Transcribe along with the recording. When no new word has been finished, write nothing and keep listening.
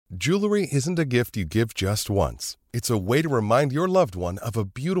Jewelry isn't a gift you give just once. It's a way to remind your loved one of a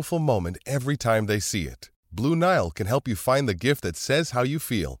beautiful moment every time they see it. Blue Nile can help you find the gift that says how you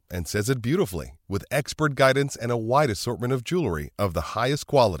feel and says it beautifully, with expert guidance and a wide assortment of jewelry of the highest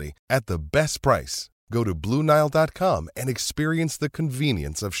quality at the best price. Go to BlueNile.com and experience the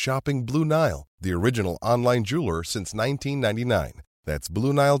convenience of shopping Blue Nile, the original online jeweler since 1999. That's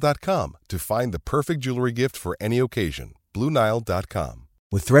BlueNile.com to find the perfect jewelry gift for any occasion. BlueNile.com.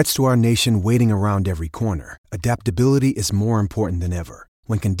 With threats to our nation waiting around every corner, adaptability is more important than ever.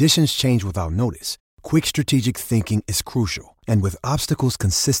 When conditions change without notice, quick strategic thinking is crucial. And with obstacles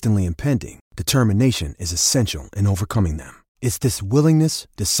consistently impending, determination is essential in overcoming them. It's this willingness,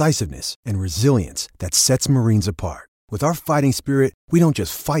 decisiveness, and resilience that sets Marines apart. With our fighting spirit, we don't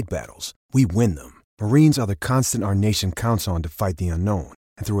just fight battles, we win them. Marines are the constant our nation counts on to fight the unknown.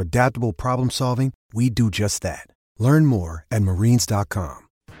 And through adaptable problem solving, we do just that. Learn more at marines.com.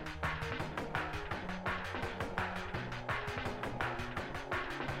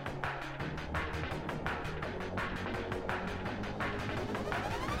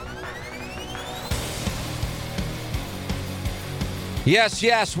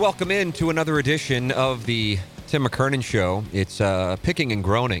 Yes. Welcome in to another edition of the Tim McKernan Show. It's Picking and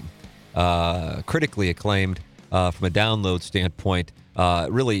Groaning, critically acclaimed from a download standpoint.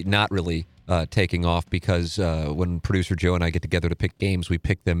 Really not really taking off because when producer Joe and I get together to pick games, we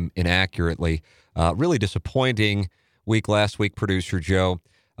pick them inaccurately. Really disappointing week last week, producer Joe,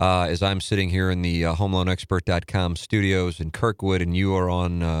 as I'm sitting here in the HomeLoanExpert.com studios in Kirkwood, and you are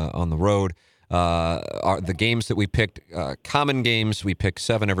on the road. The games that we picked, common games, we pick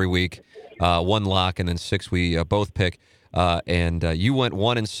 7 every week, 1 lock, and then 6 we both pick. And you went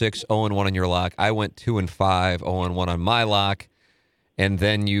 1-6, 0-1 on your lock. I went 2-5, 0-1 on my lock. And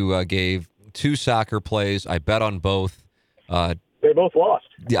then you gave 2 soccer plays. I bet on both. They both lost.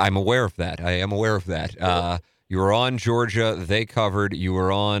 Yeah, I'm aware of that. I am aware of that. You were on Georgia. They covered. You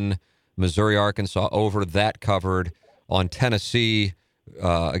were on Missouri, Arkansas over. That covered. On Tennessee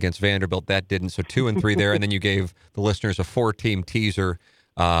against Vanderbilt, that didn't. So 2 and 3 there. And then you gave the listeners a 4-team teaser,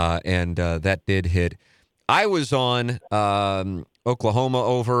 and that did hit. I was on Oklahoma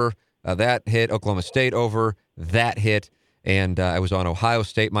over. That hit. Oklahoma State over. That hit. And I was on Ohio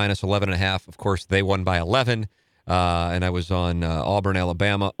State minus 11.5. Of course, they won by 11. And I was on Auburn,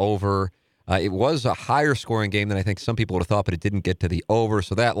 Alabama over. It was a higher scoring game than I think some people would have thought, but it didn't get to the over,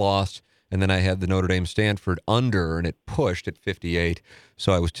 so that lost. And then I had the Notre Dame Stanford under, and it pushed at 58.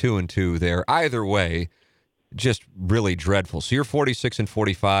 So I was 2-2 there. Either way, just really dreadful. So you're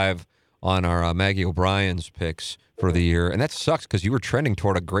 46-45 on our Maggie O'Brien's picks for the year. And that sucks because you were trending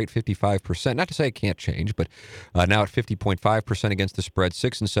toward a great 55%. Not to say it can't change, but now at 50.5% against the spread,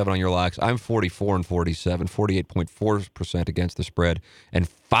 6-7 on your locks. I'm 44-47, 48.4% against the spread, and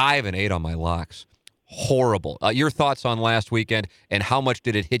 5-8 on my locks. Horrible. Your thoughts on last weekend, and how much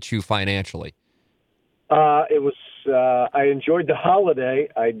did it hit you financially? It was. I enjoyed the holiday.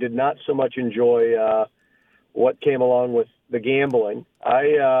 I did not so much enjoy what came along with the gambling.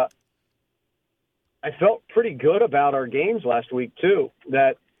 I felt pretty good about our games last week too.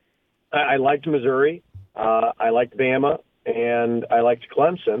 That I liked Missouri, I liked Bama, and I liked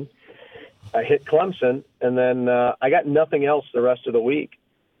Clemson. I hit Clemson, and then I got nothing else the rest of the week.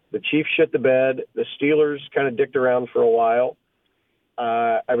 The Chiefs shit the bed. The Steelers kind of dicked around for a while.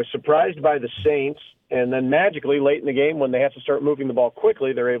 I was surprised by the Saints, and then magically late in the game when they have to start moving the ball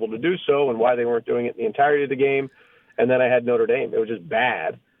quickly, they're able to do so, and why they weren't doing it the entirety of the game. And then I had Notre Dame. It was just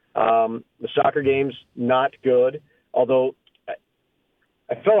bad. The soccer game's not good, although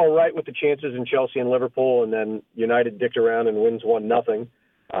I felt all right with the chances in Chelsea and Liverpool, and then United dicked around and wins 1-0.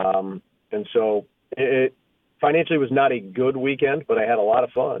 And so it financially was not a good weekend, but I had a lot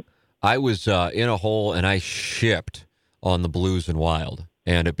of fun. I was in a hole, and I shipped on the Blues and Wild,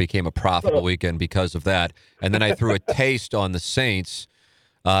 and it became a profitable weekend because of that. And then I threw a taste on the Saints,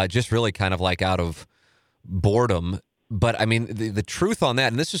 just really kind of like out of boredom. But, I mean, the truth on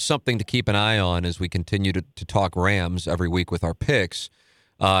that, and this is something to keep an eye on as we continue to talk Rams every week with our picks,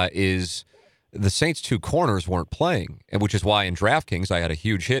 is the Saints' 2 corners weren't playing, and which is why in DraftKings I had a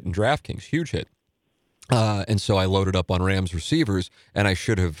huge hit in DraftKings, huge hit. And so I loaded up on Rams receivers, and I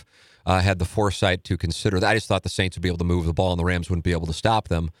should have had the foresight to consider that. I just thought the Saints would be able to move the ball, and the Rams wouldn't be able to stop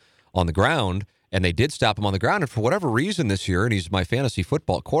them on the ground, and they did stop him on the ground. And for whatever reason this year, and he's my fantasy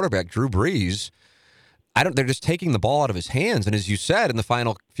football quarterback, Drew Brees, they're just taking the ball out of his hands. And as you said, in the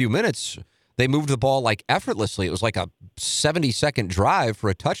final few minutes, they moved the ball like effortlessly. It was like a 70-second drive for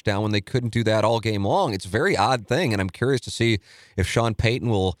a touchdown when they couldn't do that all game long. It's a very odd thing, and I'm curious to see if Sean Payton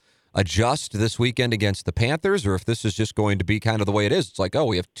will adjust this weekend against the Panthers, or if this is just going to be kind of the way it is. It's like, oh,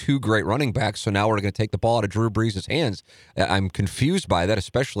 we have two great running backs, so now we're going to take the ball out of Drew Brees' hands. I'm confused by that,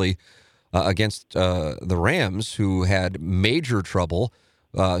 especially against the Rams, who had major trouble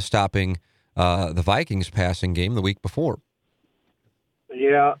stopping the Vikings passing game the week before.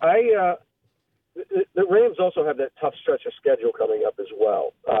 Yeah, the Rams also have that tough stretch of schedule coming up as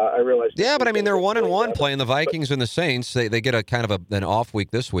well. I realize. Yeah, but I mean, they're 1-1 playing the Vikings and the Saints. They get a kind of an off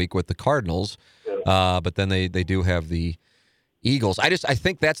week this week with the Cardinals, but then they do have the Eagles. I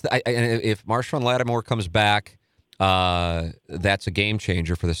think that's if Marshawn Lattimore comes back, that's a game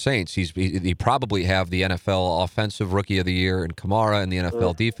changer for the Saints. He probably have the NFL Offensive Rookie of the Year in Kamara and the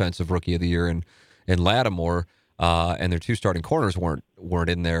NFL Defensive Rookie of the Year in Lattimore. And their two starting corners weren't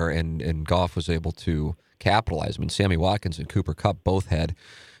in there, and Goff was able to capitalize. I mean, Sammy Watkins and Cooper Kupp both had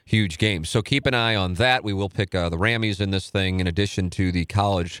huge games. So keep an eye on that. We will pick the Rammies in this thing, in addition to the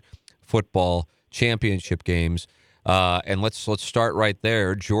college football championship games. And let's start right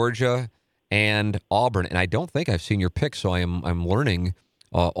there, Georgia and Auburn. And I don't think I've seen your pick, so I'm learning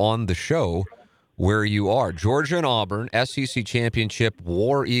on the show where you are. Georgia and Auburn, SEC championship,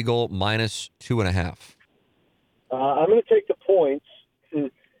 War Eagle -2.5. I'm going to take the points,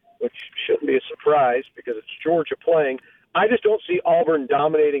 which shouldn't be a surprise because it's Georgia playing. I just don't see Auburn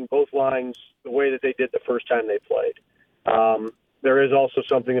dominating both lines the way that they did the first time they played. There is also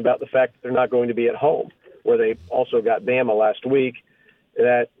something about the fact that they're not going to be at home, where they also got Bama last week,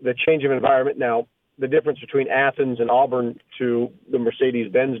 that the change of environment. Now, the difference between Athens and Auburn to the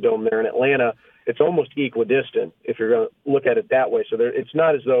Mercedes-Benz Dome there in Atlanta, it's almost equidistant if you're going to look at it that way. So it's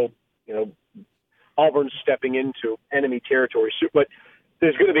not as though, Auburn's stepping into enemy territory. But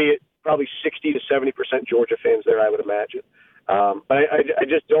there's going to be probably 60 to 70% Georgia fans there, I would imagine. But I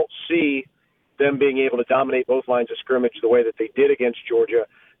just don't see them being able to dominate both lines of scrimmage the way that they did against Georgia.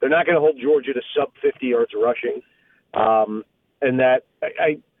 They're not going to hold Georgia to sub 50 yards rushing. And that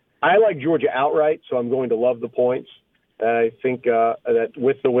I like Georgia outright, so I'm going to love the points. I think that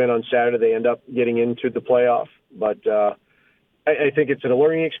with the win on Saturday, they end up getting into the playoff. But I think it's a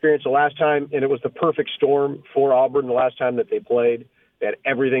learning experience the last time, and it was the perfect storm for Auburn the last time that they played. They had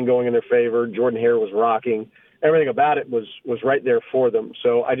everything going in their favor. Jordan Hare was rocking. Everything about it was right there for them.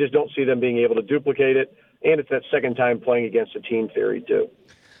 So I just don't see them being able to duplicate it, and it's that second time playing against a team theory too.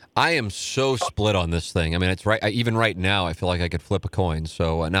 I am so split on this thing. I mean, it's right. Even right now, I feel like I could flip a coin.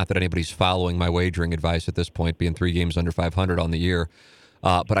 So not that anybody's following my wagering advice at this point, being 3 games under 500 on the year.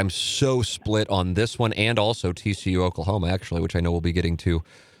 But I'm so split on this one and also TCU Oklahoma, actually, which I know we'll be getting to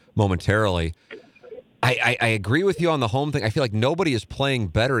momentarily. I agree with you on the home thing. I feel like nobody is playing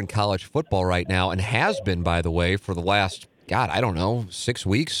better in college football right now, and has been, by the way, for the last, 6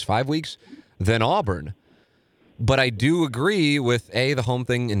 weeks, 5 weeks, than Auburn. But I do agree with A, the home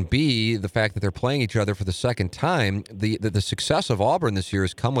thing, and B, the fact that they're playing each other for the second time. The success of Auburn this year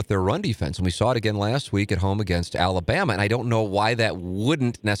has come with their run defense, and we saw it again last week at home against Alabama, and I don't know why that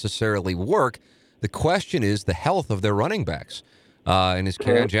wouldn't necessarily work. The question is the health of their running backs. And is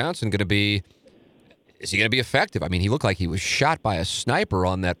Kerryon Johnson going to be effective? I mean, he looked like he was shot by a sniper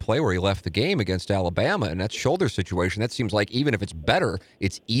on that play where he left the game against Alabama, and that shoulder situation, that seems like even if it's better,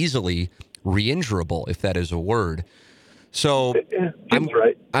 it's easily re-injurable, if that is a word. So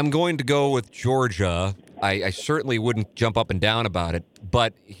I'm going to go with Georgia. I certainly wouldn't jump up and down about it,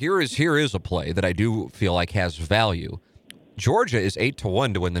 but here is a play that I do feel like has value. Georgia is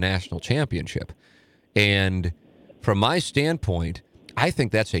 8-1 to win the national championship. And from my standpoint, I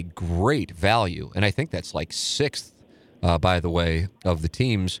think that's a great value. And I think that's like 6th, by the way, of the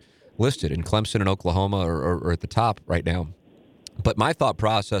teams listed. And Clemson and Oklahoma are at the top right now. But my thought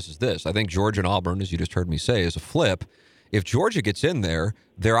process is this. I think Georgia and Auburn, as you just heard me say, is a flip. If Georgia gets in there,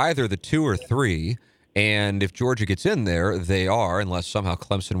 they're either the 2 or 3. And if Georgia gets in there, they are, unless somehow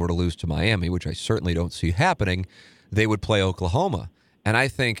Clemson were to lose to Miami, which I certainly don't see happening, they would play Oklahoma. And I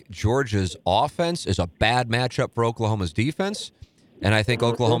think Georgia's offense is a bad matchup for Oklahoma's defense. And I think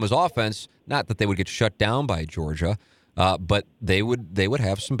Oklahoma's offense, not that they would get shut down by Georgia, but they would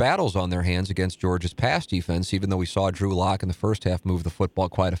have some battles on their hands against Georgia's pass defense, even though we saw Drew Lock in the first half move the football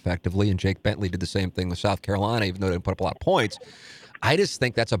quite effectively, and Jake Bentley did the same thing with South Carolina, even though they didn't put up a lot of points. I just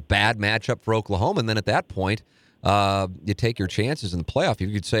think that's a bad matchup for Oklahoma, and then at that point, you take your chances in the playoff.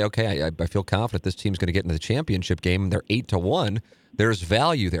 You could say, okay, I feel confident this team's going to get into the championship game, and they're 8-1. There's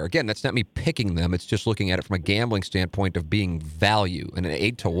value there. Again, that's not me picking them. It's just looking at it from a gambling standpoint of being value. And at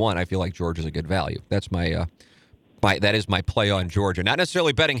 8-1, I feel like Georgia's a good value. That's that is my play on Georgia. Not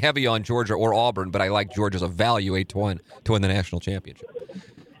necessarily betting heavy on Georgia or Auburn, but I like Georgia's a value 8-1 to win the national championship.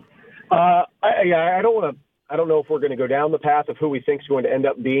 I don't want to. I don't know if we're going to go down the path of who we think is going to end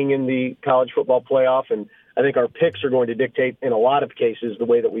up being in the college football playoff, and I think our picks are going to dictate, in a lot of cases, the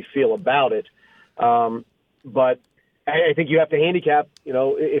way that we feel about it. But I think you have to handicap,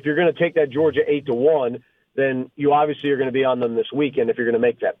 if you're going to take that Georgia 8-1, then you obviously are going to be on them this weekend if you're going to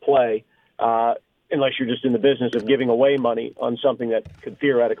make that play, unless you're just in the business of giving away money on something that could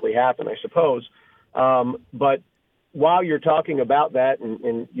theoretically happen, I suppose. But while you're talking about that,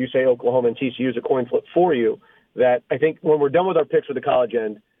 and you say Oklahoma and TCU is a coin flip for you, that I think when we're done with our picks for the college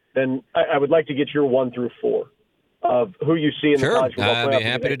end, then I would like to get your 1 through 4 of who you see in the college football playoff. I'd be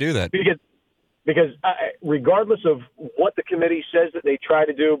happy to do that. Because regardless of what the committee says that they try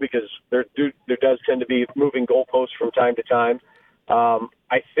to do, because there does tend to be moving goalposts from time to time,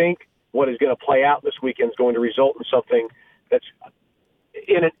 I think what is going to play out this weekend is going to result in something that's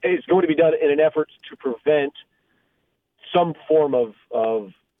is going to be done in an effort to prevent some form of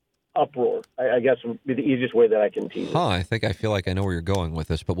uproar, I guess would be the easiest way that I can tease it. I feel like I know where you're going with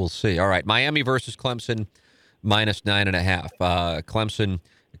this, but we'll see. All right, Miami versus Clemson, -9.5. Clemson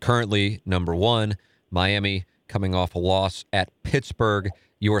currently number 1. Miami coming off a loss at Pittsburgh.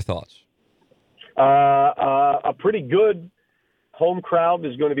 Your thoughts? A pretty good home crowd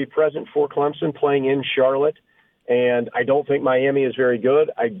is going to be present for Clemson playing in Charlotte, and I don't think Miami is very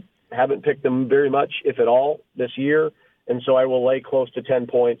good. I haven't picked them very much, if at all, this year, and so I will lay close to 10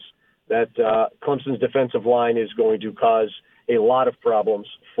 points that Clemson's defensive line is going to cause a lot of problems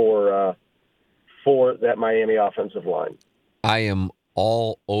for that Miami offensive line. I am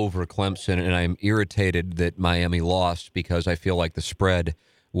all over Clemson, and I'm irritated that Miami lost because I feel like the spread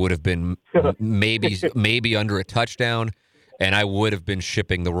would have been maybe under a touchdown, and I would have been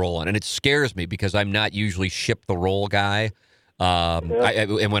shipping the roll on. And it scares me because I'm not usually ship the roll guy.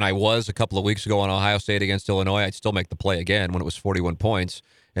 And when I was a couple of weeks ago on Ohio State against Illinois, I'd still make the play again when it was 41 points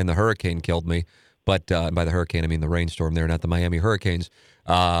and the hurricane killed me. But by the hurricane, I mean the rainstorm there, not the Miami Hurricanes.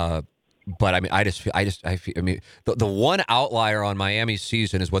 But I mean, the one outlier on Miami's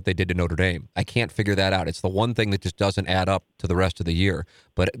season is what they did to Notre Dame. I can't figure that out. It's the one thing that just doesn't add up to the rest of the year.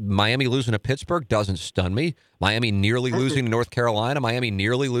 But Miami losing to Pittsburgh doesn't stun me. Miami nearly losing to North Carolina. Miami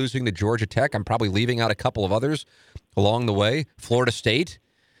nearly losing to Georgia Tech. I'm probably leaving out a couple of others along the way. Florida State.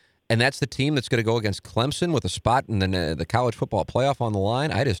 And that's the team that's going to go against Clemson with a spot in the college football playoff on the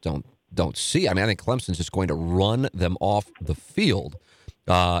line. I just don't see. I mean, I think Clemson's just going to run them off the field.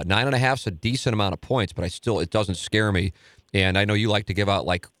 9.5 is a decent amount of points, but it doesn't scare me. And I know you like to give out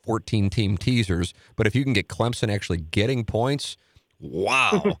like 14-team teasers, but if you can get Clemson actually getting points,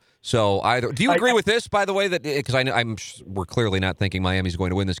 wow. So do you agree with this, by the way, that because we're clearly not thinking Miami's going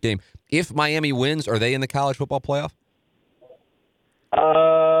to win this game. If Miami wins, are they in the college football playoff?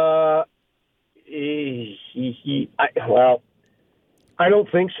 I don't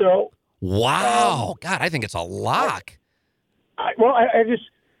think so. Wow. God, I think it's a lock.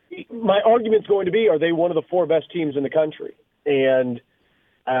 My argument's going to be, are they one of the 4 best teams in the country? And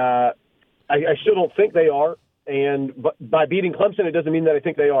I still don't think they are. But by beating Clemson, it doesn't mean that I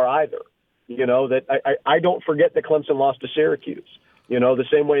think they are either. That I don't forget that Clemson lost to Syracuse. The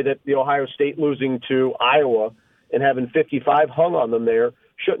same way that the Ohio State losing to Iowa and having 55 hung on them there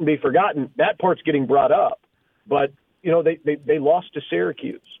shouldn't be forgotten. That part's getting brought up. But, they lost to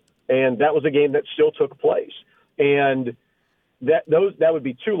Syracuse, and that was a game that still took place. And that would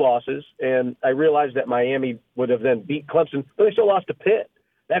be 2 losses, and I realized that Miami would have then beat Clemson, but they still lost to Pitt.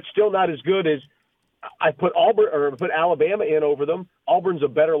 That's still not as good as I put Alabama in over them. Auburn's a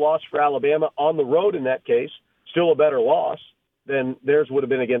better loss for Alabama on the road in that case, still a better loss than theirs would have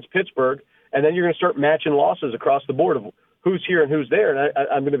been against Pittsburgh. And then you're going to start matching losses across the board of who's here and who's there. And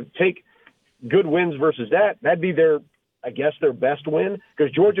I'm going to take good wins versus that. That'd be their best win,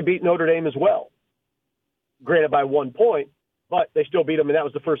 because Georgia beat Notre Dame as well. Granted by 1 point, but they still beat them, and that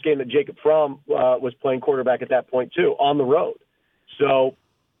was the first game that Jacob Fromm was playing quarterback at that point too, on the road. So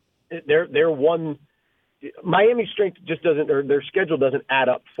they're one. Miami's strength just doesn't, or their schedule doesn't add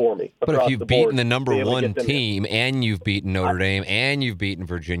up for me. But if you've beaten the number 1 team, and you've beaten Notre Dame, and you've beaten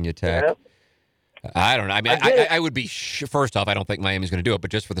Virginia Tech, I don't know. I mean, I would be first off, I don't think Miami's going to do it, but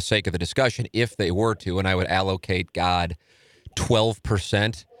just for the sake of the discussion, if they were to, and I would allocate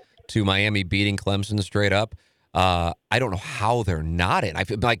 12% to Miami beating Clemson straight up. I don't know how they're not in. I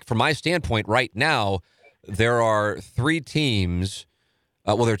feel like, from my standpoint right now, there are 3 teams.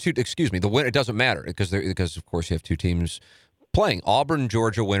 There are 2. Excuse me. The win. It doesn't matter because of course you have 2 teams playing. Auburn,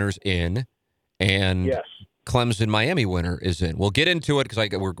 Georgia winners in, and yes. Clemson, Miami winner is in. We'll get into it because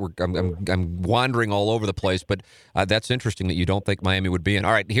I'm wandering all over the place, but that's interesting that you don't think Miami would be in.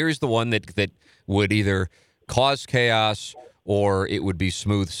 All right, here's the one that would either cause chaos or it would be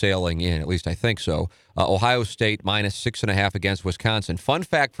smooth sailing in. At least I think so. Ohio State minus 6.5 against Wisconsin. Fun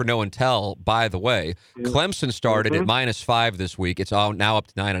fact for no and tell, by the way, Clemson started at -5 this week. It's now up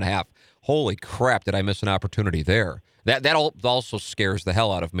to 9.5. Holy crap, did I miss an opportunity there? That also scares the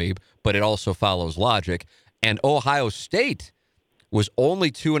hell out of me, but it also follows logic. And Ohio State was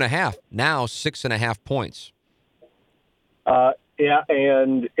only 2.5, now 6.5 points. Yeah,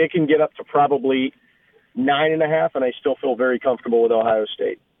 and it can get up to probably 9.5, and I still feel very comfortable with Ohio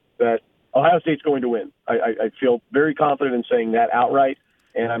State. That Ohio State's going to win. I feel very confident in saying that outright,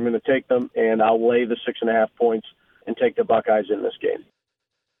 and I'm going to take them, and I'll lay the 6.5 points and take the Buckeyes in this game.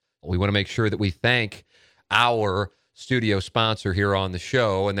 We want to make sure that we thank our studio sponsor here on the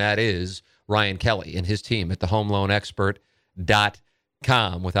show, and that is Ryan Kelly and his team at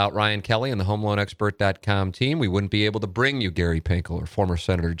thehomeloanexpert.com. Without Ryan Kelly and the homeloanexpert.com team, we wouldn't be able to bring you Gary Pinkel or former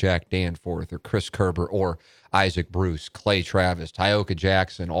Senator Jack Danforth or Chris Kerber or Isaac Bruce, Clay Travis, Tioka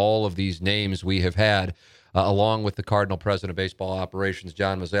Jackson, all of these names we have had, along with the Cardinal President of Baseball Operations,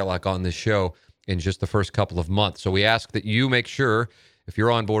 John Mozeliak, on this show in just the first couple of months. So we ask that you make sure, if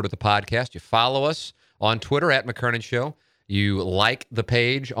you're on board with the podcast, you follow us on Twitter at McKernan Show. You like the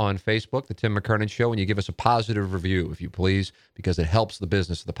page on Facebook, The Tim McKernan Show, and you give us a positive review, if you please, because it helps the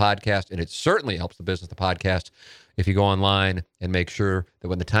business of the podcast, and it certainly helps the business of the podcast if you go online and make sure that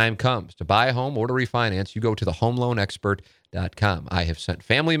when the time comes to buy a home or to refinance, you go to thehomeloanexpert.com. I have sent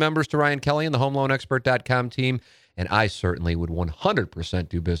family members to Ryan Kelly and the homeloanexpert.com team, and I certainly would 100%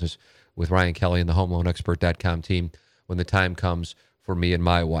 do business with Ryan Kelly and the homeloanexpert.com team when the time comes for me and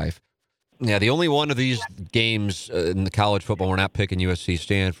my wife. Yeah, the only one of these games in the college football, we're not picking USC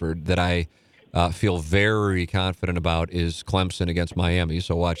Stanford, that I feel very confident about is Clemson against Miami.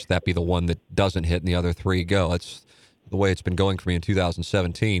 So watch that be the one that doesn't hit and the other three go. That's the way it's been going for me in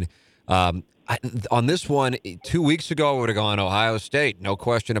 2017. On this one, 2 weeks ago, I would have gone Ohio State, no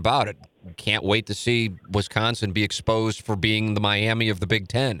question about it. Can't wait to see Wisconsin be exposed for being the Miami of the Big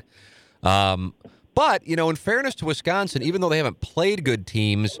Ten. But, in fairness to Wisconsin, even though they haven't played good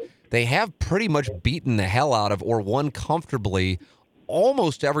teams, they have pretty much beaten the hell out of or won comfortably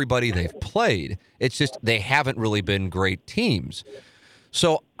almost everybody they've played. It's just they haven't really been great teams.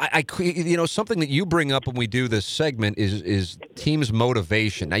 So, I something that you bring up when we do this segment is teams'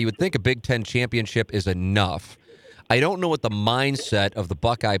 motivation. Now, you would think a Big Ten championship is enough. I don't know what the mindset of the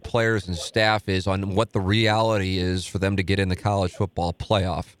Buckeye players and staff is on what the reality is for them to get in the college football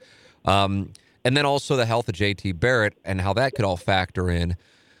playoff. And then also the health of J.T. Barrett and how that could all factor in.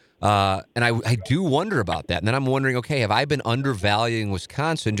 And I do wonder about that. And then I'm wondering, okay, have I been undervaluing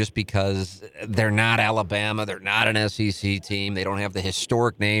Wisconsin just because they're not Alabama, they're not an SEC team, they don't have the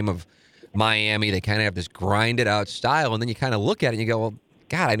historic name of Miami, they kind of have this grinded-out style, and then you kind of look at it and you go, well,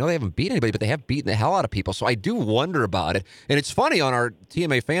 God, I know they haven't beat anybody, but they have beaten the hell out of people. So I do wonder about it. And it's funny, on our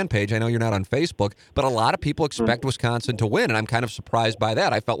TMA fan page, I know you're not on Facebook, but a lot of people expect Wisconsin to win, and I'm kind of surprised by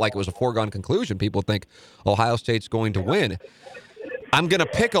that. I felt like it was a foregone conclusion. People think Ohio State's going to win. I'm going to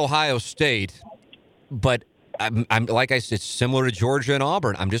pick Ohio State, but I'm like I said, it's similar to Georgia and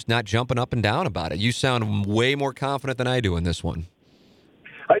Auburn. I'm just not jumping up and down about it. You sound way more confident than I do in this one.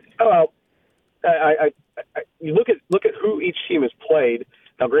 You look at who each team has played.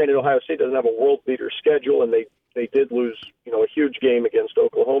 Now, granted, Ohio State doesn't have a world beater schedule, and they did lose a huge game against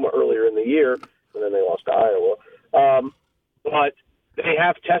Oklahoma earlier in the year, and then they lost to Iowa. But they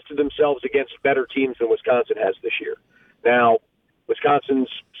have tested themselves against better teams than Wisconsin has this year. Now, Wisconsin's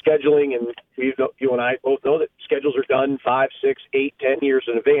scheduling, and you and I both know that schedules are done 5, 6, 8, 10 years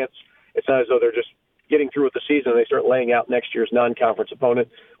in advance. It's not as though they're just getting through with the season and they start laying out next year's non-conference opponent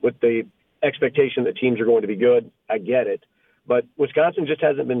with the expectation that teams are going to be good. I get it. But Wisconsin just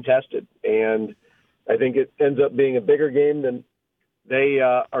hasn't been tested, and I think it ends up being a bigger game than they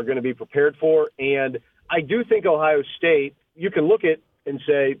are going to be prepared for. And I do think Ohio State, you can look at and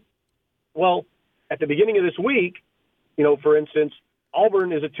say, well, at the beginning of this week, for instance,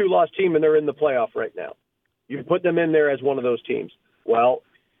 Auburn is a 2-loss team and they're in the playoff right now. You put them in there as one of those teams. Well,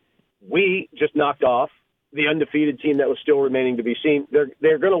 we just knocked off the undefeated team that was still remaining to be seen.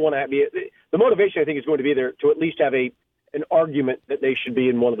 They're going to want to be – the motivation, I think, is going to be there to at least have an argument that they should be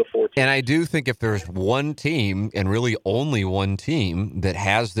in one of the 4 teams. And I do think if there's one team, and really only one team, that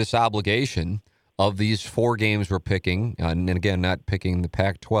has this obligation of these 4 games we're picking, and again, not picking the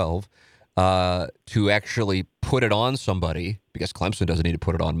Pac-12, to actually put it on somebody, because Clemson doesn't need to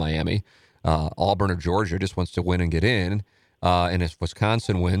put it on Miami. Auburn or Georgia just wants to win and get in. And if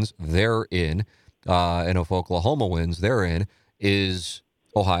Wisconsin wins, they're in. And if Oklahoma wins, they're in, is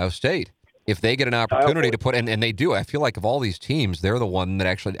Ohio State. If they get an opportunity to put, and they do, I feel like of all these teams, they're the one that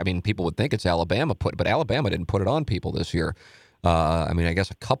actually, people would think it's Alabama, but Alabama didn't put it on people this year. I mean, I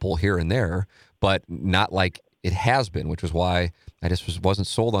guess a couple here and there, but not like it has been, which was why I just wasn't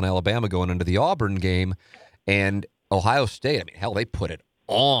sold on Alabama going into the Auburn game. And Ohio State, I mean, hell, they put it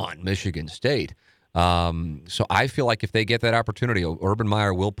on Michigan State. So I feel like if they get that opportunity, Urban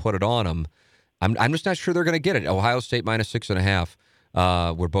Meyer will put it on them. I'm just not sure they're going to get it. Ohio State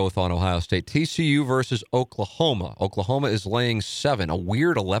 -6.5. We're both on Ohio State. TCU versus Oklahoma. Oklahoma is laying 7. A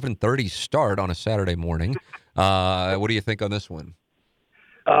weird 11:30 start on a Saturday morning. What do you think on this one?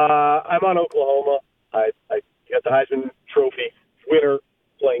 I'm on Oklahoma. I got the Heisman Trophy winner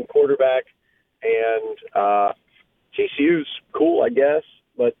playing quarterback, and TCU's cool, I guess,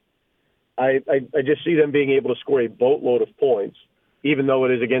 but I just see them being able to score a boatload of points, even though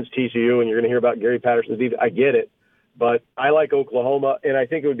it is against TCU, and you're going to hear about Gary Patterson's defense. I get it, but I like Oklahoma, and I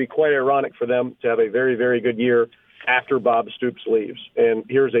think it would be quite ironic for them to have a very, very good year after Bob Stoops leaves. And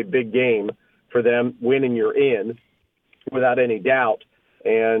here's a big game for them, win and you're in, without any doubt.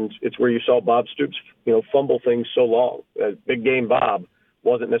 And it's where you saw Bob Stoops, fumble things so long. Big game Bob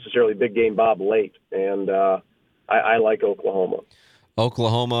wasn't necessarily big game Bob late, and I like Oklahoma.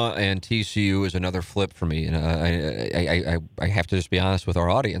 Oklahoma and TCU is another flip for me, and I have to just be honest with our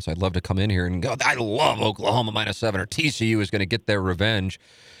audience. I'd love to come in here and go, I love Oklahoma -7, or TCU is going to get their revenge.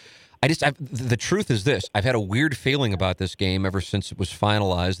 The truth is this: I've had a weird feeling about this game ever since it was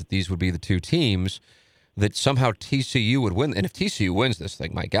finalized that these would be the two teams, that somehow TCU would win. And if TCU wins this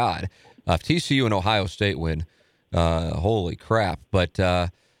thing, my God, if TCU and Ohio State win, holy crap! But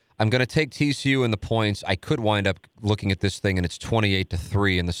I'm going to take TCU in the points. I could wind up looking at this thing and it's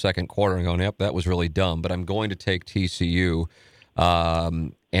 28-3 in the second quarter and going, yep, that was really dumb. But I'm going to take TCU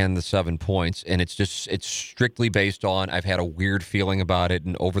and the 7 points. And it's strictly based on, I've had a weird feeling about it.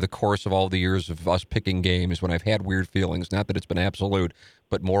 And over the course of all the years of us picking games, when I've had weird feelings, not that it's been absolute,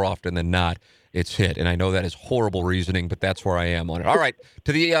 but more often than not, it's hit. And I know that is horrible reasoning, but that's where I am on it. All right,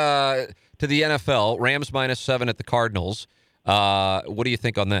 to the NFL, Rams -7 at the Cardinals. What do you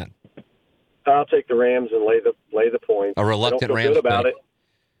think on that? I'll take the Rams and lay the points. A reluctant Rams good about pick. it.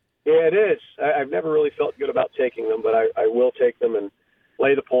 Yeah, it is. I've never really felt good about taking them, but I will take them and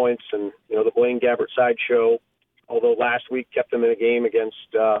lay the points. And the Blaine Gabbert sideshow, although last week kept them in a game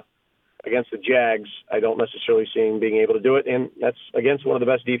against the Jags, I don't necessarily see him being able to do it. And that's against one of the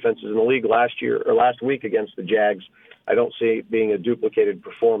best defenses in the league last week against the Jags. I don't see it being a duplicated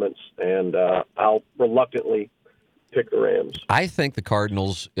performance, and I'll reluctantly pick the Rams. I think the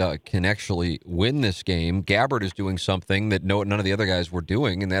Cardinals can actually win this game. Gabbert is doing something that none of the other guys were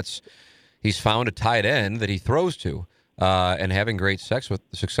doing, and that's he's found a tight end that he throws to and having great sex with,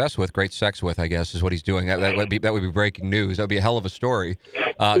 I guess, is what he's doing. That would be breaking news. That would be a hell of a story.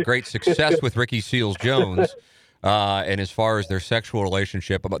 Great success with Ricky Seals-Jones. And as far as their sexual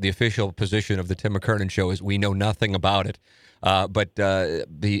relationship, about the official position of the Tim McKernan Show is we know nothing about it. But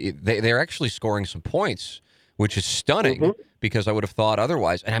they're actually scoring some points, which is stunning because I would have thought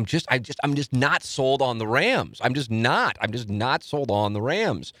otherwise. And I'm just not sold on the Rams. I'm just not sold on the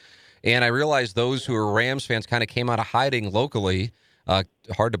Rams. And I realize those who are Rams fans kind of came out of hiding locally.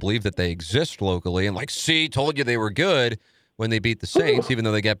 Hard to believe that they exist locally. And told you they were good when they beat the Saints, even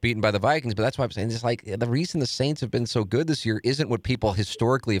though they got beaten by the Vikings. But that's why I'm saying it's like the reason the Saints have been so good this year isn't what people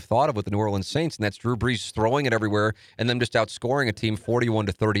historically have thought of with the New Orleans Saints, and that's Drew Brees throwing it everywhere and them just outscoring a team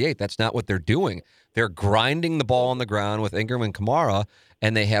 41-38. That's not what they're doing. They're grinding the ball on the ground with Ingram and Kamara,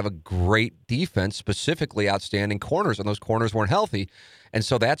 and they have a great defense, specifically outstanding corners, and those corners weren't healthy. And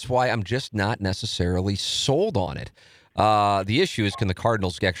so that's why I'm just not necessarily sold on it. The issue is, can the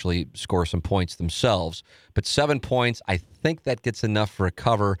Cardinals actually score some points themselves? But 7 points, I think that gets enough for a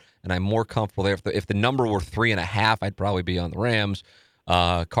cover, and I'm more comfortable there. If the number were 3.5, I'd probably be on the Rams.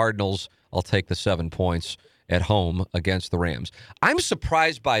 Cardinals, I'll take the 7 points at home against the Rams. I'm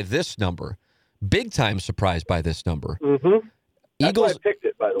surprised by this number, big time surprised by this number. Mm-hmm. That's Eagles, why I picked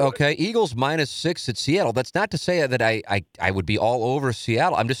it, by the way. Okay, Eagles -6 at Seattle. That's not to say that I would be all over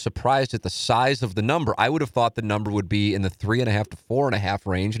Seattle. I'm just surprised at the size of the number. I would have thought the number would be in the 3.5 to 4.5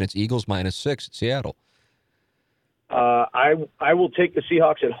 range, and it's Eagles -6 at Seattle. I will take the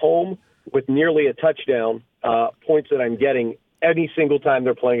Seahawks at home with nearly a touchdown points that I'm getting any single time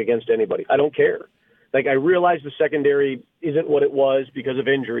they're playing against anybody. I don't care. I realize the secondary isn't what it was because of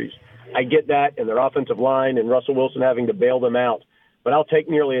injuries. I get that, and their offensive line and Russell Wilson having to bail them out. But I'll take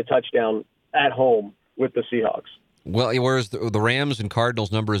nearly a touchdown at home with the Seahawks. Well, whereas the Rams and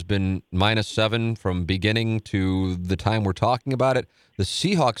Cardinals number has been -7 from beginning to the time we're talking about it, the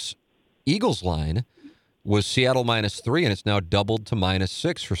Seahawks-Eagles line was Seattle -3, and it's now doubled to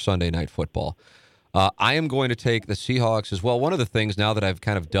 -6 for Sunday Night Football. I am going to take the Seahawks as well. One of the things now that I've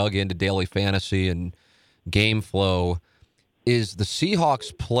kind of dug into daily fantasy and game flow, is the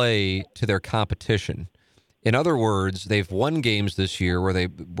Seahawks play to their competition. In other words, they've won games this year where they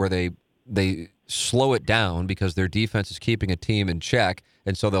slow it down because their defense is keeping a team in check,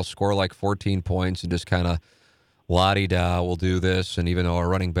 and so they'll score like 14 points and just kind of la-di-da, we'll do this, and even though our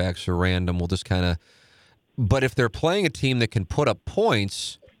running backs are random, we'll just kind of... But if they're playing a team that can put up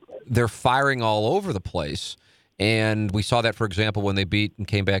points, they're firing all over the place. And we saw that, for example, when they beat and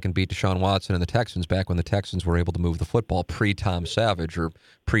came back and beat Deshaun Watson and the Texans back when the Texans were able to move the football pre-Tom Savage or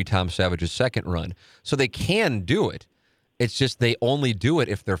pre-Tom Savage's second run. So they can do it. It's just they only do it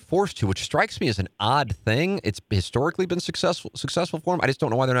if they're forced to, which strikes me as an odd thing. It's historically been successful for them. I just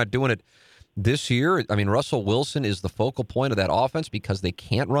don't know why they're not doing it this year. I mean, Russell Wilson is the focal point of that offense because they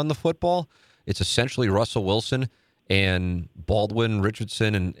can't run the football. It's essentially Russell Wilson and Baldwin,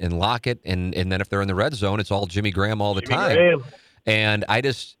 Richardson, and Lockett, and then if they're in the red zone, it's all Jimmy Graham all the time. Graham. And I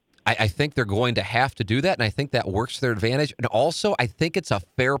think they're going to have to do that, and I think that works to their advantage. And also, I think it's a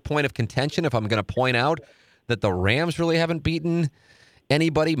fair point of contention if I'm going to point out that the Rams really haven't beaten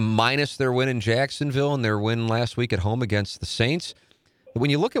anybody minus their win in Jacksonville and their win last week at home against the Saints. When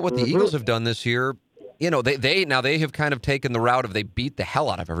you look at what the Eagles have done this year, they have kind of taken the route of they beat the hell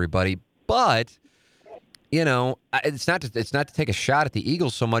out of everybody, but it's not to take a shot at the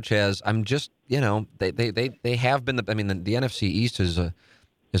Eagles so much as I'm just they have been the NFC East is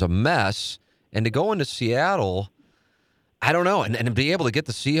a mess, and to go into Seattle, I don't know, and be able to get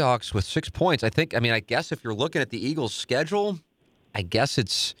the Seahawks with 6 points. I guess if you're looking at the Eagles' schedule, I guess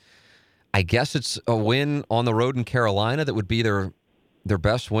it's a win on the road in Carolina that would be their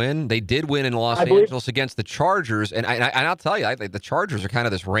best win. They did win in Los Angeles against the Chargers, and I'll tell you, I think the Chargers are kind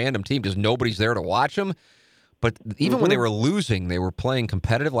of this random team because nobody's there to watch them. But even when they were losing, they were playing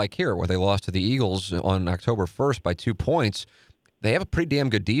competitive, like here, where they lost to the Eagles on October 1st by 2 points. They have a pretty damn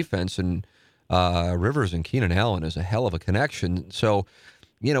good defense, and Rivers and Keenan Allen is a hell of a connection. So,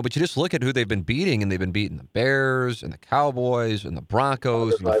 but you just look at who they've been beating, and they've been beating the Bears and the Cowboys and the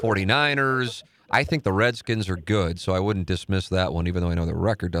Broncos and the 49ers. I think the Redskins are good, so I wouldn't dismiss that one, even though I know the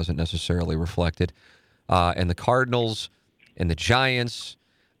record doesn't necessarily reflect it. And the Cardinals and the Giants.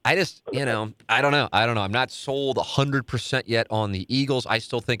 I just, I don't know. I'm not sold 100% yet on the Eagles. I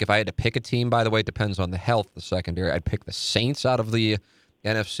still think if I had to pick a team, by the way, it depends on the health of the secondary, I'd pick the Saints out of the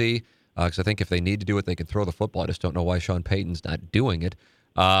NFC because I think if they need to do it, they can throw the football. I just don't know why Sean Payton's not doing it.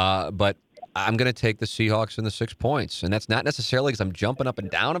 But I'm going to take the Seahawks in the 6 points. And that's not necessarily because I'm jumping up and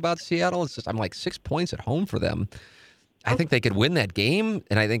down about Seattle. It's just I'm like 6 points at home for them. I think they could win that game,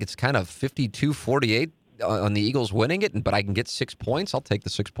 and I think it's kind of 52-48 on the Eagles winning it, but I can get 6 points. I'll take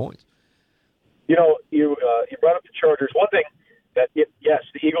the 6 points. You brought up the Chargers. One thing that, yes,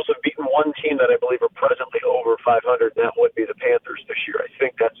 the Eagles have beaten one team that I believe are presently over 500, and that would be the Panthers this year. I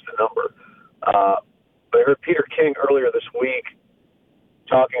think that's the number. But I heard Peter King earlier this week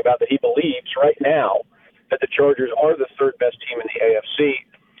talking about that he believes right now that the Chargers are the third best team in the AFC,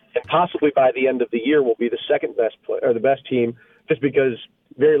 and possibly by the end of the year will be the second best or the best team, just because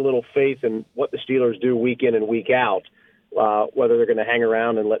very little faith in what the Steelers do week in and week out, whether they're going to hang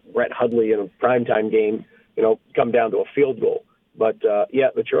around and let Brett Hundley in a primetime game, come down to a field goal. But,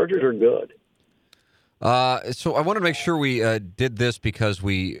 the Chargers are good. So I want to make sure we did this because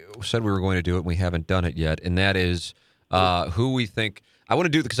we said we were going to do it and we haven't done it yet, and that is who we think – I want to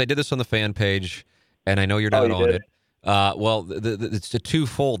do it because I did this on the fan page, and I know you're not on it. It's a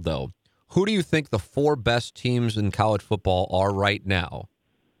twofold, though. Who do you think the 4 best teams in college football are right now?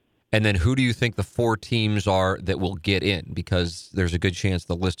 And then who do you think the 4 teams are that will get in? Because there's a good chance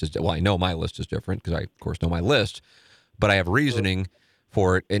the list is – well, I know my list is different because I, of course, know my list. But I have reasoning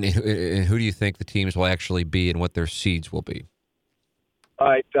for it. And who do you think the teams will actually be and what their seeds will be? All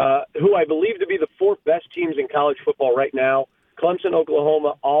right. Who I believe to be the 4 best teams in college football right now, Clemson,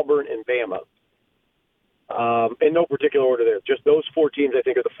 Oklahoma, Auburn, and Bama. In no particular order there. Just those 4 teams I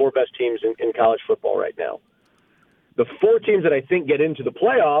think are the 4 best teams in college football right now. The 4 teams that I think get into the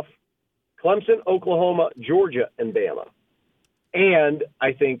playoff, Clemson, Oklahoma, Georgia, and Bama. And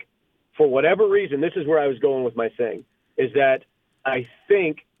I think for whatever reason, this is where I was going with my thing, is that I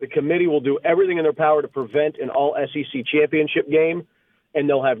think the committee will do everything in their power to prevent an all-SEC championship game, and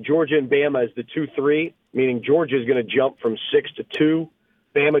they'll have Georgia and Bama as the 2-3, meaning Georgia is going to jump from 6 to 2,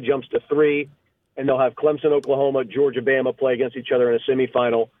 Bama jumps to 3, and they'll have Clemson, Oklahoma, Georgia, Bama play against each other in a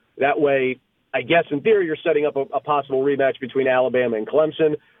semifinal. That way, I guess in theory you're setting up a possible rematch between Alabama and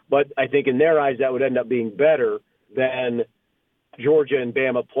Clemson, but I think in their eyes that would end up being better than Georgia and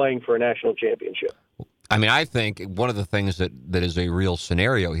Bama playing for a national championship. I mean, I think one of the things that is a real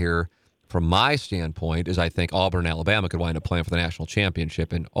scenario here from my standpoint is I think Auburn and Alabama could wind up playing for the national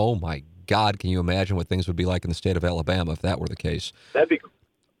championship, and oh my God, can you imagine what things would be like in the state of Alabama if that were the case? That'd be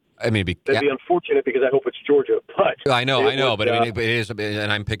unfortunate because I hope it's Georgia. But I know, but I mean, it is,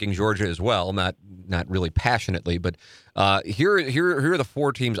 and I'm picking Georgia as well, not really passionately, but here are the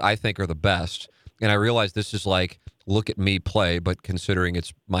 4 teams I think are the best. And I realize this is like look at me play, but considering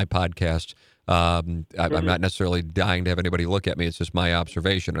it's my podcast, I'm not necessarily dying to have anybody look at me. It's just my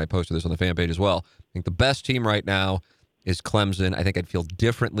observation, and I posted this on the fan page as well. I think the best team right now is Clemson. I think I'd feel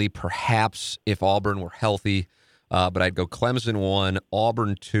differently perhaps if Auburn were healthy. But I'd go Clemson 1,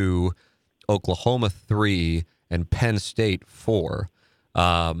 Auburn 2, Oklahoma 3, and Penn State 4.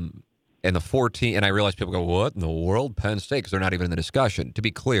 And the 14, and I realize people go, what in the world? Penn State? Because they're not even in the discussion. To be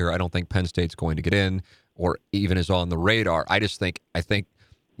clear, I don't think Penn State's going to get in or even is on the radar. I think,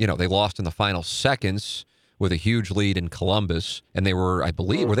 they lost in the final seconds with a huge lead in Columbus. And they were, I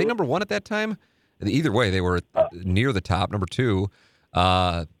believe, were they number 1 at that time? Either way, they were near the top, number 2.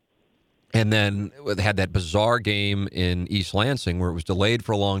 And then they had that bizarre game in East Lansing where it was delayed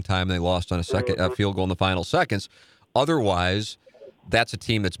for a long time. They lost on a field goal in the final seconds. Otherwise, that's a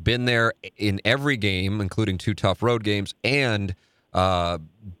team that's been there in every game, including 2 tough road games, and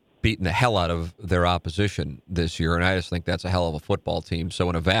beaten the hell out of their opposition this year. And I just think that's a hell of a football team. So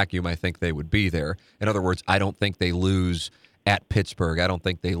in a vacuum, I think they would be there. In other words, I don't think they lose at Pittsburgh. I don't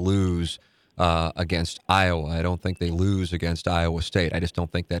think they lose against Iowa. I don't think they lose against Iowa State. I just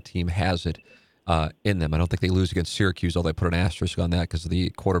don't think that team has it in them. I don't think they lose against Syracuse, although they put an asterisk on that because of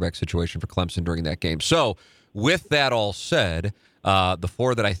the quarterback situation for Clemson during that game. So with that all said, the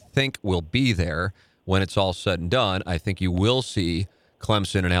 4 that I think will be there when it's all said and done, I think you will see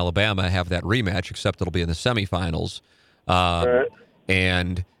Clemson and Alabama have that rematch, except it'll be in the semifinals.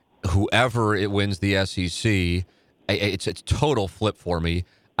 And whoever it wins the SEC, it's a total flip for me.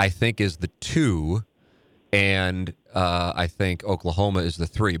 I think is the 2, and I think Oklahoma is the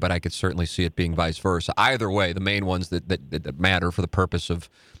 3, but I could certainly see it being vice versa. Either way, the main ones that matter for the purpose of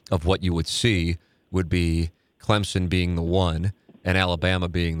what you would see would be Clemson being the 1 and Alabama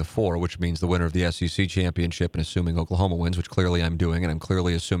being the 4, which means the winner of the SEC championship, and assuming Oklahoma wins, which clearly I'm doing, and I'm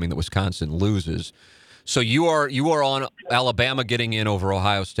clearly assuming that Wisconsin loses. So you are on Alabama getting in over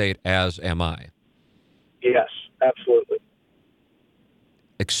Ohio State, as am I. Yes, absolutely.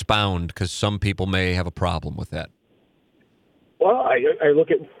 Expound, because some people may have a problem with that. Well, I look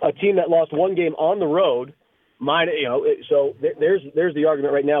at a team that lost 1 game on the road. So there's the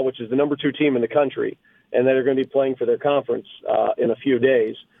argument right now, which is the number 2 team in the country, and that are going to be playing for their conference in a few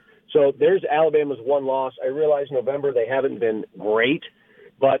days. So there's Alabama's 1 loss. I realize November they haven't been great,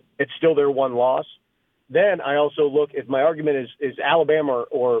 but it's still their 1 loss. Then I also look, if my argument is Alabama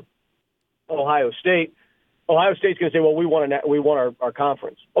or Ohio State. Ohio State's going to say, well, we want our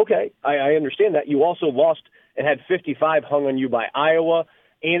conference. Okay, I understand that. You also lost and had 55 hung on you by Iowa,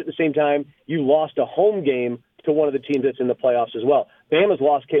 and at the same time, you lost a home game to one of the teams that's in the playoffs as well. Bama's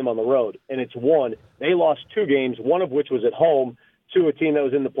loss came on the road, and it's 1. They lost 2 games, one of which was at home, to a team that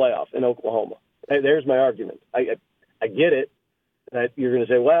was in the playoffs in Oklahoma. There's my argument. I get it that you're going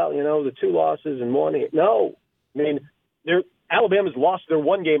to say, well, the 2 losses and 1. No. I mean, Alabama's lost their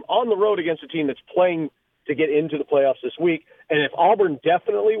 1 game on the road against a team that's playing to get into the playoffs this week. And if Auburn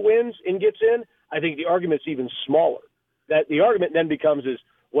definitely wins and gets in, I think the argument's even smaller. That the argument then becomes is,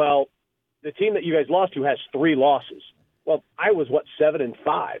 well, the team that you guys lost to has 3 losses. Well, Iowa's 7-5.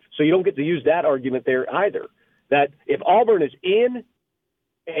 So you don't get to use that argument there either. That if Auburn is in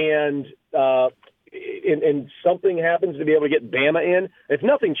and something happens to be able to get Bama in, if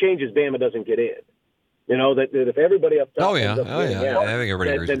nothing changes, Bama doesn't get in. That if everybody up top, I think everybody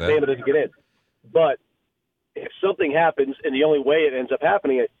agrees with that. Bama doesn't get in. But if something happens, and the only way it ends up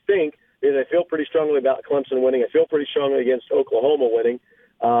happening, I think, is I feel pretty strongly about Clemson winning. I feel pretty strongly against Oklahoma winning.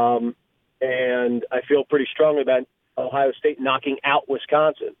 And I feel pretty strongly about Ohio State knocking out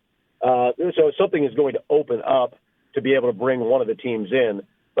Wisconsin. So something is going to open up to be able to bring one of the teams in.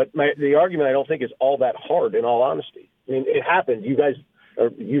 But the argument I don't think is all that hard, in all honesty. I mean, it happened. You guys,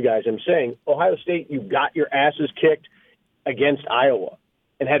 I'm saying, Ohio State, you got your asses kicked against Iowa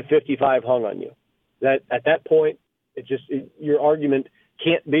and had 55 hung on you. That at that point, your argument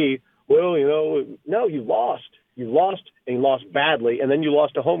can't be, well, no, you lost. You lost, and you lost badly, and then you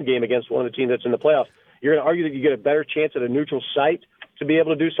lost a home game against one of the teams that's in the playoffs. You're going to argue that you get a better chance at a neutral site to be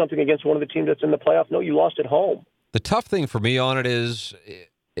able to do something against one of the teams that's in the playoffs? No, you lost at home. The tough thing for me on it is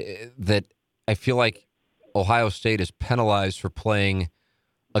that I feel like Ohio State is penalized for playing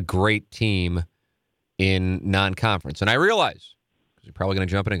a great team in non-conference. And I realize, because you're probably going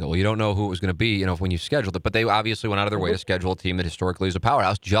to jump in and go, well, you don't know who it was going to be, when you scheduled it. But they obviously went out of their way to schedule a team that historically is a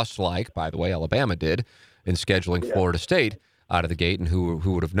powerhouse, just like, by the way, Alabama did in scheduling Florida State. out of the gate, and who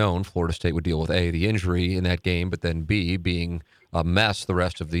would have known Florida State would deal with A, the injury in that game, but then B, being a mess the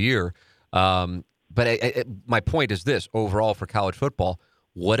rest of the year. But my point is this: overall for college football,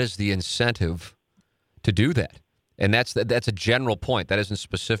 what is the incentive to do that? And that's a general point. That isn't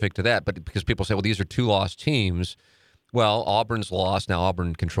specific to that, but because people say, well, these are 2 lost teams. Well, Auburn's loss, now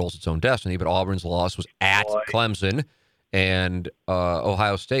Auburn controls its own destiny, but Auburn's loss was at Clemson, and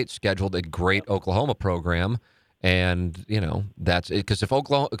Ohio State scheduled a great Oklahoma program. And, that's it.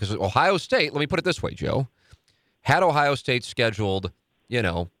 Because Ohio State, let me put it this way, Joe, had Ohio State scheduled,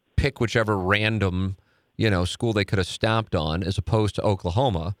 pick whichever random, school they could have stomped on as opposed to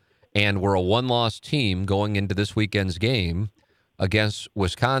Oklahoma, and were a 1-loss team going into this weekend's game against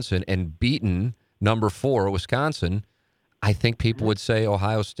Wisconsin and beaten number 4 Wisconsin, I think people would say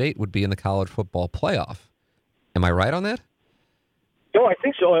Ohio State would be in the college football playoff. Am I right on that? No, I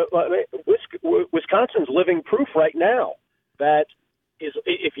think so. Wisconsin's living proof right now that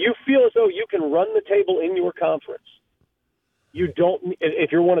if you feel as though you can run the table in your conference, you don't.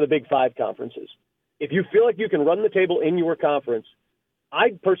 If you're one of the Big 5 conferences, if you feel like you can run the table in your conference,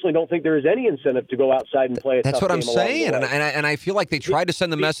 I personally don't think there is any incentive to go outside and play a tough game. That's what I'm saying, and I feel like they tried to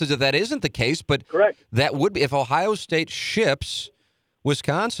send the message that isn't the case. But correct. That would be if Ohio State ships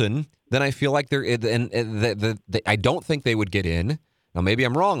Wisconsin, then I feel like I don't think they would get in. Now, maybe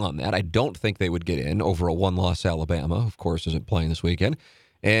I'm wrong on that. I don't think they would get in over a 1-loss Alabama, of course, isn't playing this weekend.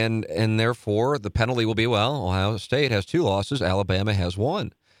 And therefore, the penalty will be, well, Ohio State has 2 losses, Alabama has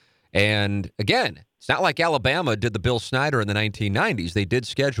 1. And again, it's not like Alabama did the Bill Snyder in the 1990s. They did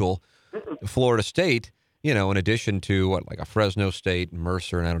schedule Florida State, in addition to like a Fresno State,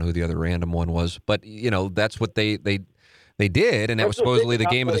 Mercer, and I don't know who the other random one was. But, that's what they did, and that was supposedly the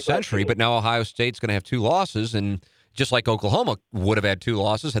game of the century. But now Ohio State's going to have 2 losses, and just like Oklahoma would have had 2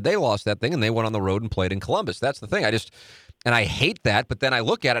 losses had they lost that thing, and they went on the road and played in Columbus. That's the thing. I hate that, but then I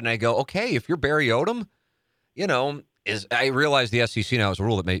look at it and I go, okay, if you're Barry Odom, I realize the SEC now has a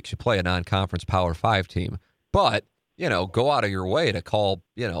rule that makes you play a non-conference Power 5 team, but, go out of your way to call,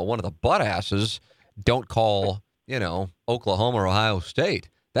 one of the butt asses, don't call, Oklahoma or Ohio State.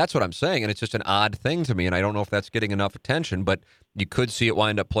 That's what I'm saying, and it's just an odd thing to me, and I don't know if that's getting enough attention, but you could see it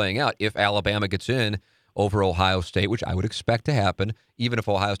wind up playing out if Alabama gets in over Ohio State, which I would expect to happen, even if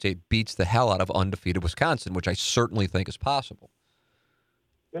Ohio State beats the hell out of undefeated Wisconsin, which I certainly think is possible.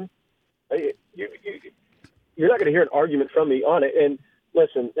 Yeah. You're not going to hear an argument from me on it. And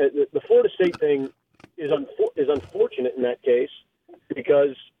listen, the Florida State thing is unfortunate in that case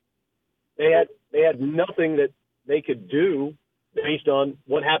because they had nothing that they could do based on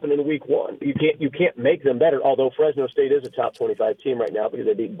what happened in week 1. You can't make them better, although Fresno State is a top 25 team right now because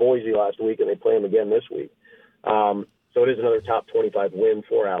they beat Boise last week and they play them again this week. So it is another top 25 win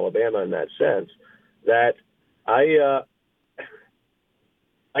for Alabama in that sense. That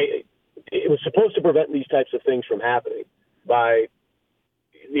it was supposed to prevent these types of things from happening by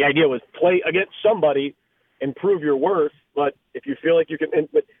the idea was play against somebody and prove your worth. But if you feel like you can,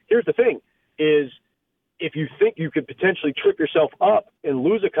 but here's the thing is, if you think you could potentially trip yourself up and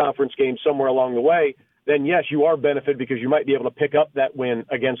lose a conference game somewhere along the way, then yes, you are benefited because you might be able to pick up that win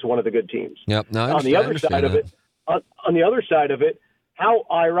against one of the good teams. Yep. No, on the other side of it, how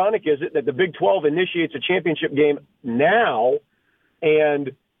ironic is it that the Big 12 initiates a championship game now,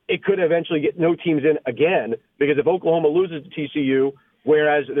 and it could eventually get no teams in again because if Oklahoma loses to TCU,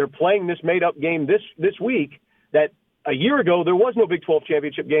 whereas they're playing this made-up game this week, that a year ago, there was no Big 12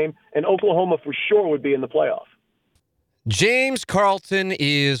 championship game, and Oklahoma for sure would be in the playoff. James Carlton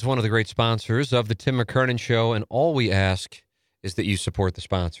is one of the great sponsors of the Tim McKernan Show, and all we ask is that you support the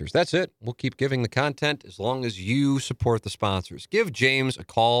sponsors. That's it. We'll keep giving the content as long as you support the sponsors. Give James a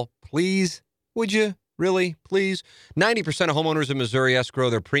call, please. Would you? Really? Please? 90% of homeowners in Missouri escrow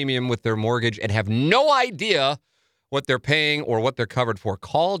their premium with their mortgage and have no idea what they're paying or what they're covered for.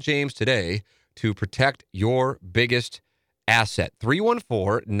 Call James today to protect your biggest asset.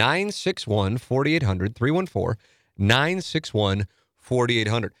 314-961-4800.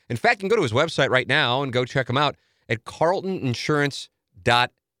 314-961-4800. In fact, you can go to his website right now and go check him out at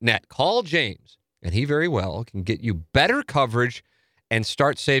carltoninsurance.net. Call James, and he very well can get you better coverage and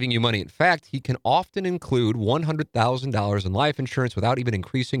start saving you money. In fact, he can often include $100,000 in life insurance without even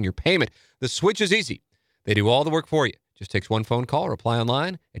increasing your payment. The switch is easy. They do all the work for you. Just takes one phone call or apply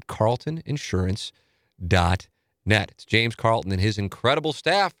online at carltoninsurance.net. It's James Carlton and his incredible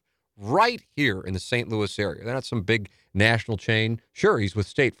staff right here in the St. Louis area. They're not some big national chain. Sure, he's with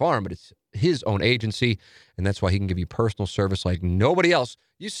State Farm, but it's his own agency, and that's why he can give you personal service like nobody else.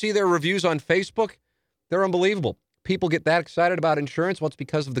 You see their reviews on Facebook? They're unbelievable. people get that excited about insurance? Well, it's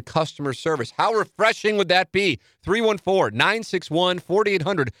because of the customer service. How refreshing would that be?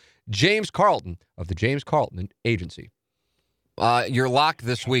 314-961-4800. James Carlton of the James Carlton Agency. Your lock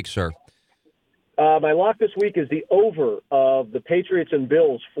this week, sir. My lock this week is the over of the Patriots and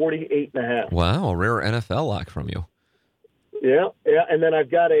Bills, 48.5. Wow, a rare NFL lock from you. Yeah, and then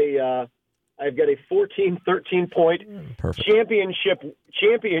I've got a 14-13 point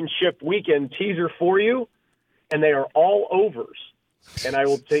championship weekend teaser for you, and they are all overs. And I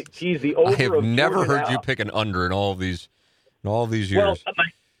will tease the over. I have never heard you pick an under in all these years. Well,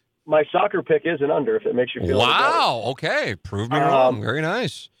 my soccer pick is an under, if it makes you feel wow. Okay, prove me wrong. Very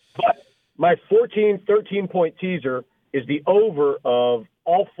nice. But my 14-13 point teaser is the over of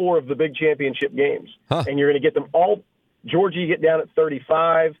all 4 of the big championship games, and you're going to get them all. Georgia, you get down at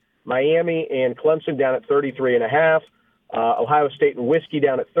 35. Miami and Clemson down at 33.5. Ohio State and Whiskey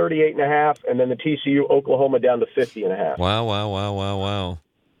down at 38.5, and then the TCU Oklahoma down to 50.5. Wow.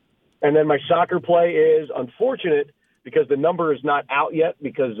 And then my soccer play is unfortunate because the number is not out yet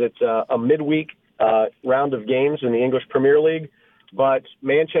because it's a midweek round of games in the English Premier League. But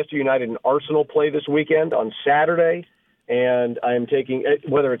Manchester United and Arsenal play this weekend on Saturday, and I am taking,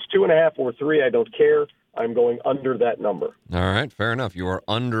 whether it's 2.5 or 3, I don't care. I'm going under that number. All right, fair enough. You are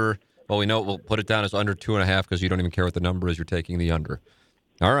under. Well, we know we'll put it down as under 2.5 because you don't even care what the number is. You're taking the under.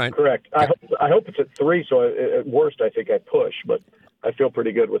 All right. Correct. I hope it's at 3. So at worst, I think I push, but I feel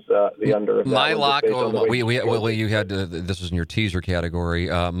pretty good with the under. My lock. You had this is in your teaser category.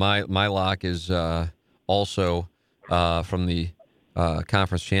 My lock is also from the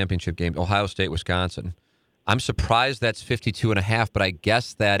conference championship game, Ohio State, Wisconsin. I'm surprised that's 52.5, but I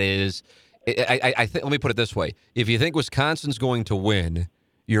guess that is. I think. Let me put it this way: if you think Wisconsin's going to win,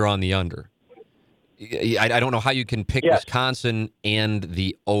 you're on the under. I don't know how you can pick Wisconsin and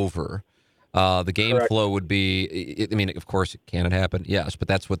the over. The game flow would be. I mean, of course, can it happen? Yes, but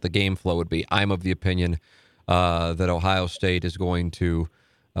that's what the game flow would be. I'm of the opinion that Ohio State is going to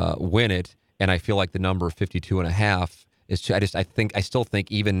win it, and I feel like the number of 52.5 is. I still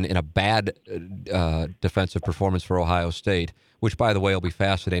think even in a bad defensive performance for Ohio State. Which, by the way, will be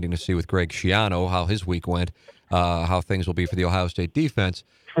fascinating to see with Greg Schiano, how his week went, how things will be for the Ohio State defense,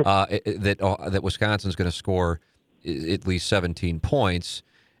 that Wisconsin's going to score at least 17 points.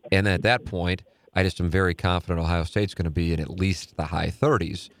 And then at that point, I just am very confident Ohio State's going to be in at least the high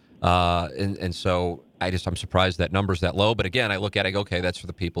 30s. And so I'm surprised that number's that low. But again, I look at it, okay, that's for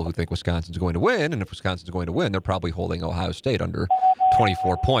the people who think Wisconsin's going to win. And if Wisconsin's going to win, they're probably holding Ohio State under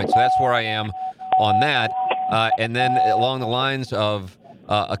 24 points. So that's where I am on that. And then along the lines of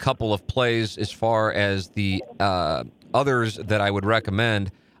a couple of plays as far as the others that I would recommend,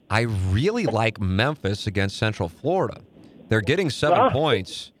 I really like Memphis against Central Florida. They're getting 7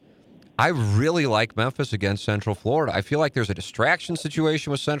 points. I really like Memphis against Central Florida. I feel like there's a distraction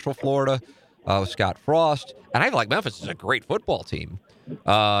situation with Central Florida, with Scott Frost. And I feel like Memphis is a great football team.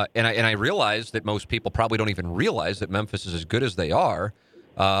 And I realize that most people probably don't even realize that Memphis is as good as they are.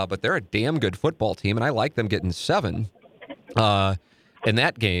 But they're a damn good football team, and I like them getting 7 in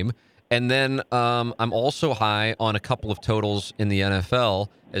that game. And then I'm also high on a couple of totals in the NFL,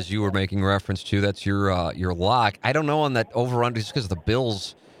 as you were making reference to. That's your lock. I don't know on that over-under just because the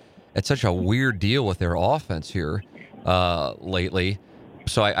Bills, it's such a weird deal with their offense here lately.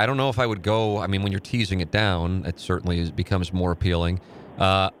 So I don't know if I would go. I mean, when you're teasing it down, it certainly becomes more appealing.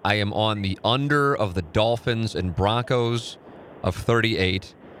 I am on the under of the Dolphins and Broncos of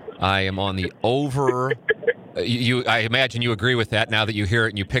 38. I am on the over. I imagine you agree with that now that you hear it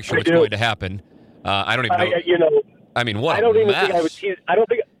and you picture what's going to happen. I don't even know. I mean, what? I don't even think I would tease. I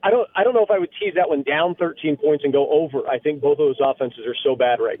don't know if I would tease that one down 13 points and go over. I think both of those offenses are so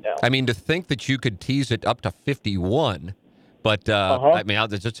bad right now. I mean, to think that you could tease it up to 51, but I mean, I'll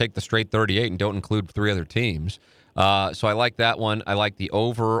just take the straight 38 and don't include 3 other teams. So I like that one. I like the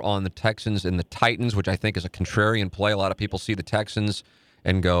over on the Texans and the Titans, which I think is a contrarian play. A lot of people see the Texans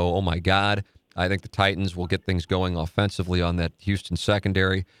and go, oh, my God. I think the Titans will get things going offensively on that Houston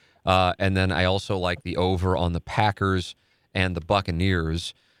secondary. And then I also like the over on the Packers and the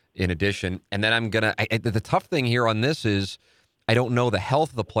Buccaneers in addition. And then I'm going to – the tough thing here on this is I don't know the health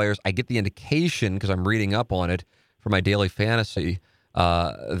of the players. I get the indication because I'm reading up on it for my daily fantasy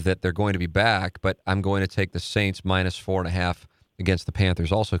that they're going to be back, but I'm going to take the Saints minus 4.5 against the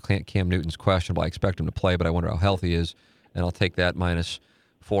Panthers. Also, Cam Newton's questionable. I expect him to play, but I wonder how healthy he is, and I'll take that minus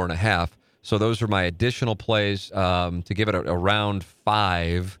 4.5. So those are my additional plays. To give it a round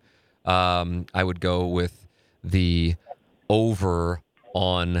 5, I would go with the over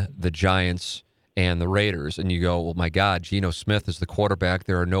on the Giants and the Raiders, and you go, well, my God, Geno Smith is the quarterback.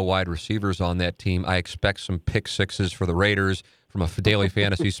 There are no wide receivers on that team. I expect some pick sixes for the Raiders. From a daily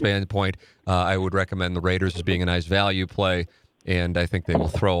fantasy standpoint, I would recommend the Raiders as being a nice value play, and I think they will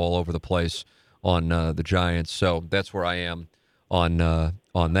throw all over the place on the Giants. So that's where I am on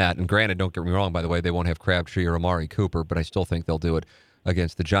that. And granted, don't get me wrong, by the way, they won't have Crabtree or Amari Cooper, but I still think they'll do it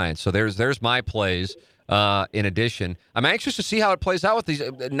against the Giants. So there's my plays. In addition, I'm anxious to see how it plays out with these.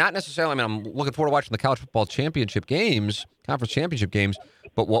 Not necessarily, I'm looking forward to watching the college football championship games, conference championship games,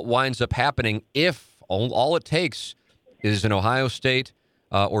 but what winds up happening if all it takes is an Ohio State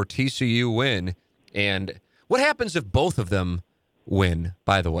or TCU win. And what happens if both of them win,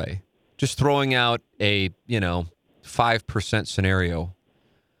 by the way? Just throwing out a, 5% scenario.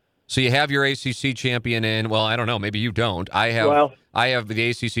 So you have your ACC champion in. Well, I don't know. Maybe you don't. I have the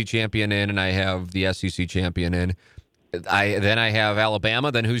ACC champion in, and I have the SEC champion in. Then I have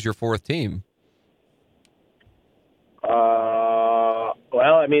Alabama. Then who's your fourth team?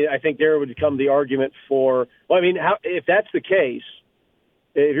 I think there would come the argument for. If that's the case,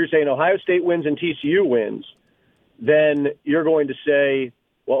 if you're saying Ohio State wins and TCU wins, then you're going to say,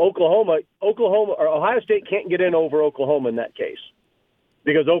 well, Oklahoma or Ohio State can't get in over Oklahoma in that case.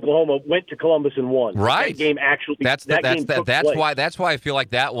 Because Oklahoma went to Columbus and won. Right. That game actually. That's why I feel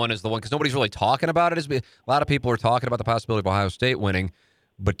like that one is the one, because nobody's really talking about it. A lot of people are talking about the possibility of Ohio State winning,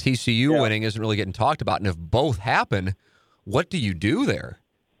 but TCU winning isn't really getting talked about. And if both happen, what do you do there?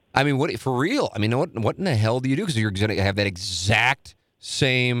 I mean, what for real? I mean, what in the hell do you do? Because you're going to have that exact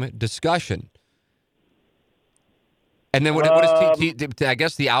same discussion. And then what is I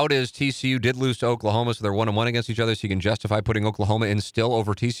guess the out is TCU did lose to Oklahoma, so they're 1-1 against each other, so you can justify putting Oklahoma in still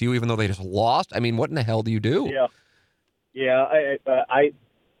over TCU, even though they just lost? I mean, what in the hell do you do? Yeah.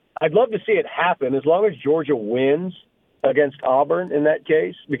 I'd love to see it happen as long as Georgia wins against Auburn in that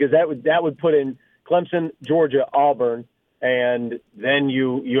case, because that would put in Clemson, Georgia, Auburn, and then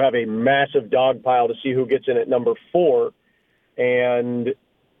you have a massive dog pile to see who gets in at number 4. And,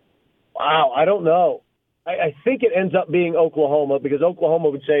 wow, I don't know. I think it ends up being Oklahoma, because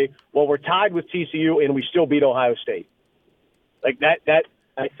Oklahoma would say, well, we're tied with TCU and we still beat Ohio State. Like that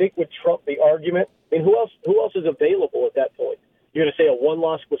I think would trump the argument. I mean, who else is available at that point? You're going to say a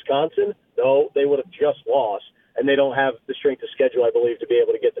one-loss Wisconsin? No, they would have just lost, and they don't have the strength of schedule, I believe, to be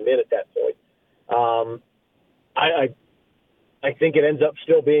able to get them in at that point. I think it ends up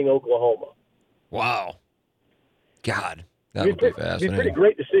still being Oklahoma. Wow. God, that would be fascinating. It'd be pretty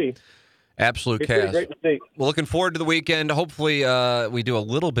great to see. Absolute chaos. Well, looking forward to the weekend. Hopefully we do a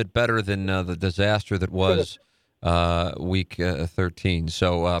little bit better than the disaster that was week 13.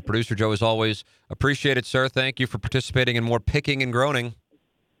 So, Producer Joe, as always, appreciate it, sir. Thank you for participating in more picking and groaning.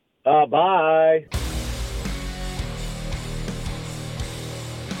 Bye.